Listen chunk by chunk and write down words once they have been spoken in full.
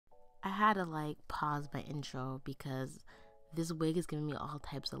had to like pause my intro because this wig is giving me all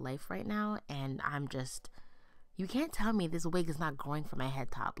types of life right now, and I'm just, you can't tell me this wig is not growing from my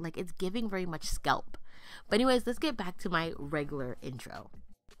head top. Like, it's giving very much scalp. But anyways, let's get back to my regular intro.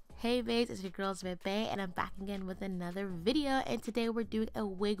 Hey babes, it's your girl Bebe, and I'm back again with another video, and today we're doing a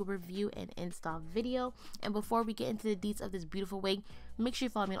wig review and install video. And before we get into the deets of this beautiful wig, make sure you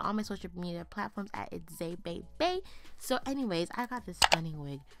follow me on all my social media platforms at It's Zay Bebe. So anyways, I got this stunning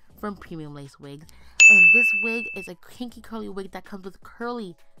wig from Premium Lace Wigs, and this wig is a kinky curly wig that comes with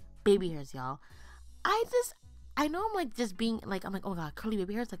curly baby hairs, y'all. I know I'm like just being like, I'm like, oh my god, curly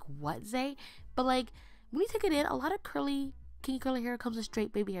baby hairs, like what, Zay? But like, when you take it in, a lot of kinky curly hair comes with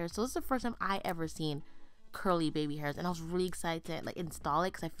straight baby hairs. So this is the first time I ever seen curly baby hairs, and I was really excited to like install it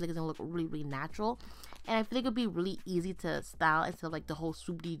because I feel like it's gonna look really, really natural, and I feel like it'd be really easy to style instead of like the whole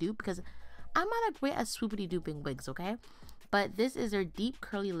swoopity doop, because I'm not that great at swoopity dooping wigs, okay? But this is their deep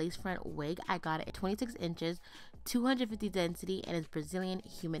curly lace front wig. I got it at 26 inches, 250 density, and it's Brazilian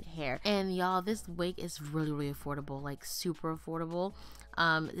human hair. And y'all, this wig is really, really affordable, like super affordable.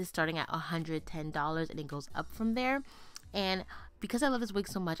 This is starting at $110 and it goes up from there. And because I love this wig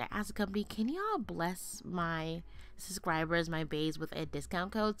so much, I asked the company, can y'all bless my subscribers, my bays, with a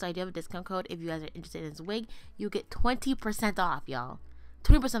discount code? So I do have a discount code. If you guys are interested in this wig, you get 20% off, y'all.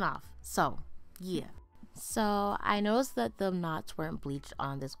 20% off. So yeah. So I noticed that the knots weren't bleached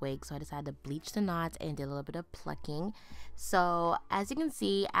on this wig, so I decided to bleach the knots and did a little bit of plucking. So as you can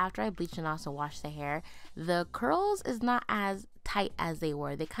see, after I bleached the knots and washed the hair, the curls is not as tight as they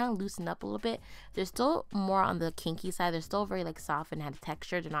were. They kind of loosened up a little bit. They're still more on the kinky side. They're still very like soft and have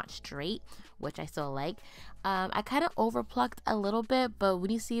texture. They're not straight, which I still like. I kind of over plucked a little bit, but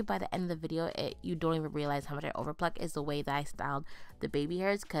when you see it by the end of the video, you don't even realize how much I over plucked. Is the way that I styled the baby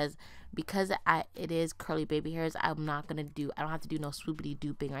hairs, because it is curly baby hairs, I don't have to do no swoopity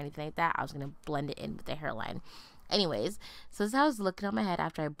dooping or anything like that. I was gonna blend it in with the hairline. Anyways, so this is how it's looking on my head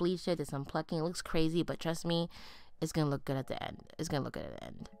after I bleached it. Did some plucking. It looks crazy, but trust me, it's gonna look good at the end. It's gonna look good at the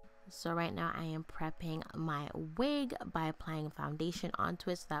end. So right now I am prepping my wig by applying foundation onto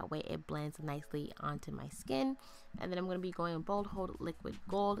it so that way it blends nicely onto my skin. And then I'm going to be going Bold Hold Liquid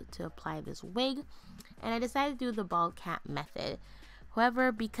Gold to apply this wig. And I decided to do the bald cap method.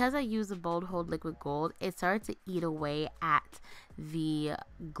 However, because I use the Bold Hold Liquid Gold, it started to eat away at the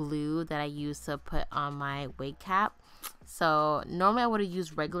glue that I used to put on my wig cap. So normally I would have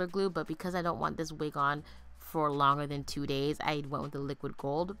used regular glue, but because I don't want this wig on for longer than 2 days, I went with the liquid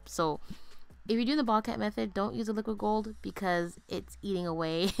gold. So if you're doing the bald cap method, don't use the liquid gold because it's eating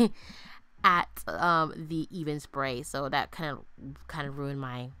away at the even spray. So that kind of ruined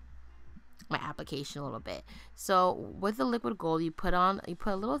my application a little bit. So with the liquid gold, you put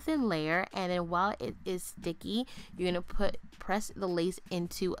a little thin layer, and then while it is sticky, you're gonna press the lace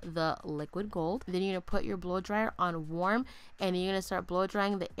into the liquid gold. Then you're gonna put your blow dryer on warm, and you're gonna start blow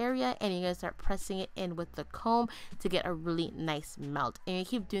drying the area, and you're gonna start pressing it in with the comb to get a really nice melt. And you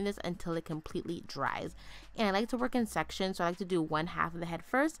keep doing this until it completely dries. And I like to work in sections, so I like to do one half of the head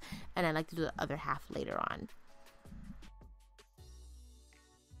first, and I like to do the other half later on.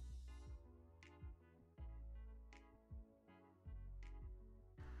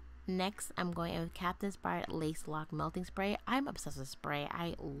 Next, I'm going in with Captain Inspired Lace Lock Melting Spray. I'm obsessed with spray.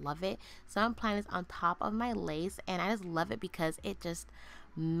 I love it. So I'm applying this on top of my lace, and I just love it because it just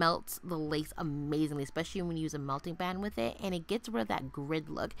melts the lace amazingly, especially when you use a melting band with it, and it gets rid of that grid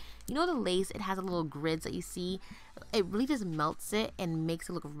look. You know, the lace, it has a little grids that you see. It really just melts it and makes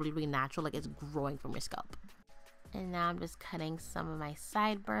it look really, really natural, like it's growing from your scalp. And now I'm just cutting some of my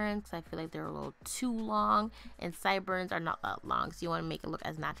sideburns because I feel like they're a little too long, and sideburns are not that long, so you want to make it look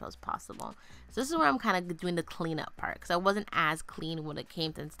as natural as possible. So this is where I'm kind of doing the cleanup part, because I wasn't as clean when it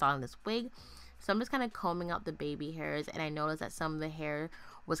came to installing this wig. So I'm just kind of combing out the baby hairs, and I noticed that some of the hair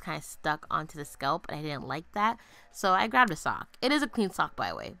was kind of stuck onto the scalp, and I didn't like that. So I grabbed a sock. It is a clean sock, by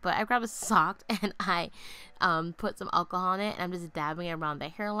the way, but I grabbed a sock and I put some alcohol on it, and I'm just dabbing it around the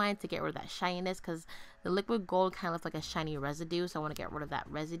hairline to get rid of that shininess, because the liquid gold kind of looks like a shiny residue, so I want to get rid of that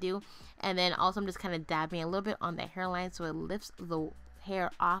residue. And then also I'm just kind of dabbing a little bit on the hairline so it lifts the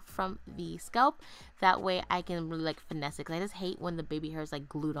hair off from the scalp. That way I can really like finesse it, because I just hate when the baby hair is like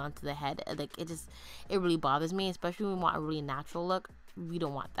glued onto the head. Like it really bothers me, especially when we want a really natural look. We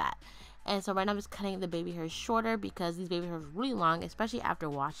don't want that. And so right now I'm just cutting the baby hairs shorter because these baby hairs are really long, especially after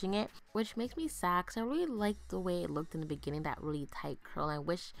washing it, which makes me sad because I really liked the way it looked in the beginning, that really tight curl. I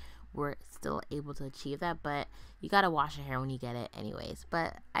wish we're still able to achieve that, but you gotta wash your hair when you get it anyways.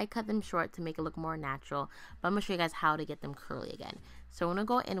 But I cut them short to make it look more natural, but I'm gonna show you guys how to get them curly again. So I'm gonna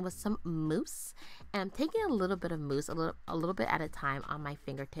go in with some mousse, and I'm taking a little bit of mousse, a little bit at a time on my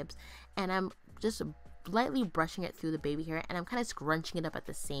fingertips, and I'm just lightly brushing it through the baby hair, and I'm kind of scrunching it up at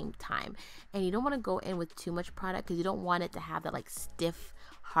the same time. And you don't want to go in with too much product because you don't want it to have that like stiff,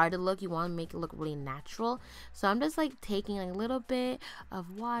 hard to look. You want to make it look really natural. So I'm just like taking like a little bit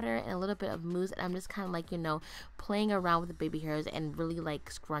of water and a little bit of mousse, and I'm just kind of like, you know, playing around with the baby hairs and really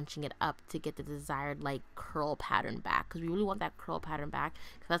like scrunching it up to get the desired like curl pattern back, because we really want that curl pattern back,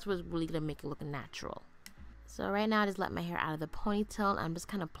 because that's what's really gonna make it look natural. So right now I just let my hair out of the ponytail. I'm just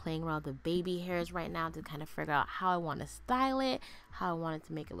kind of playing around with the baby hairs right now to kind of figure out how I want to style it, how I want it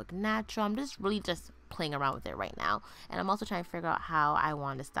to make it look natural. I'm just really just playing around with it right now. And I'm also trying to figure out how I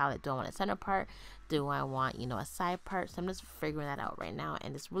want to style it. Do I want a center part? Do I want, you know, a side part? So I'm just figuring that out right now,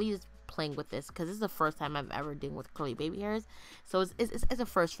 and it's really just playing with this because this is the first time I've ever dealing with curly baby hairs. So it's a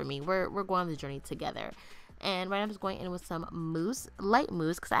first for me. We're going on the journey together. And right now I'm just going in with some mousse, light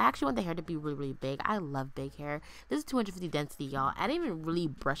mousse, because I actually want the hair to be really, really big. I love big hair. This is 250 density, y'all. I didn't even really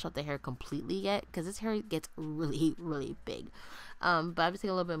brush out the hair completely yet because this hair gets really, really big. But I'm just taking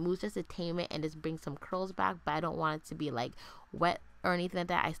a little bit of mousse just to tame it and just bring some curls back. But I don't want it to be like wet or anything like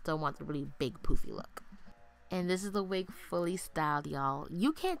that. I still want the really big poofy look. And this is the wig fully styled, y'all.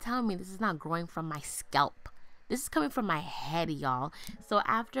 You can't tell me this is not growing from my scalp. This is coming from my head, y'all. So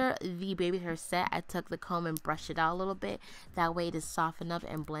after the baby hair set, I took the comb and brushed it out a little bit. That way it is softened up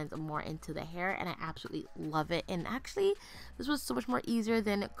and blends more into the hair, and I absolutely love it. And actually, this was so much more easier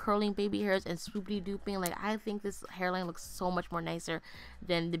than curling baby hairs and swoopity dooping. Like, I think this hairline looks so much more nicer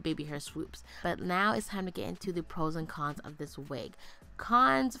than the baby hair swoops. But now it's time to get into the pros and cons of this wig.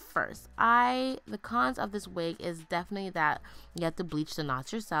 Cons first. The cons of this wig is definitely that you have to bleach the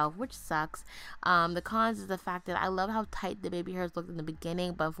knots yourself, which sucks. The cons is the fact that I love how tight the baby hairs looked in the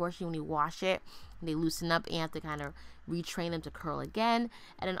beginning, but unfortunately when you wash it, they loosen up and you have to kind of retrain them to curl again.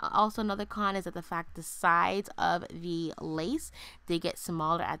 And then also another con is that the fact the sides of the lace, they get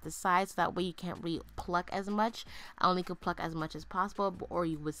smaller at the sides, so that way you can't really pluck as much. I only could pluck as much as possible, or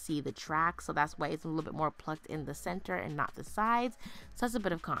you would see the track, so that's why it's a little bit more plucked in the center and not the sides. So that's a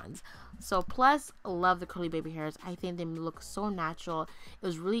bit of cons. So plus, love the curly baby hairs. I think they look so natural. It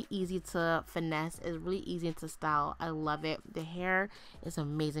was really easy to finesse. It's really easy to style. I love it. The hair is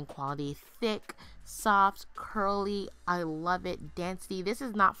amazing quality, thick, soft, curly. I love it. Density. This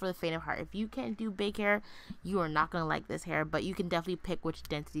is not for the faint of heart. If you can't do big hair, you are not gonna like this hair, but you can definitely pick which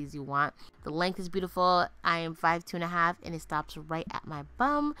densities you want. The length is beautiful. I am 5'2.5" and it stops right at my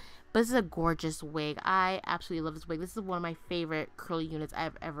bum. But this is a gorgeous wig. I absolutely love this wig. This is one of my favorite curly units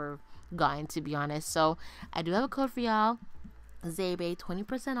I've ever gotten, to be honest. So I do have a code for y'all. Zebe,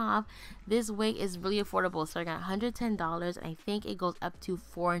 20% off. This wig is really affordable, starting at $110, and I think it goes up to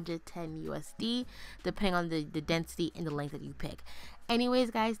 $410 USD depending on the density and the length that you pick. Anyways,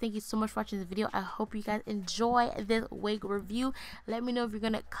 guys, thank you so much for watching this video. I hope you guys enjoy this wig review. Let me know if you're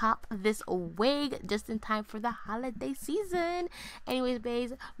gonna cop this wig just in time for the holiday season. Anyways,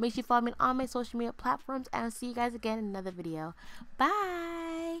 babes, make sure you follow me on all my social media platforms, and I'll see you guys again in another video.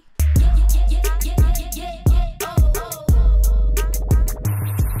 Bye.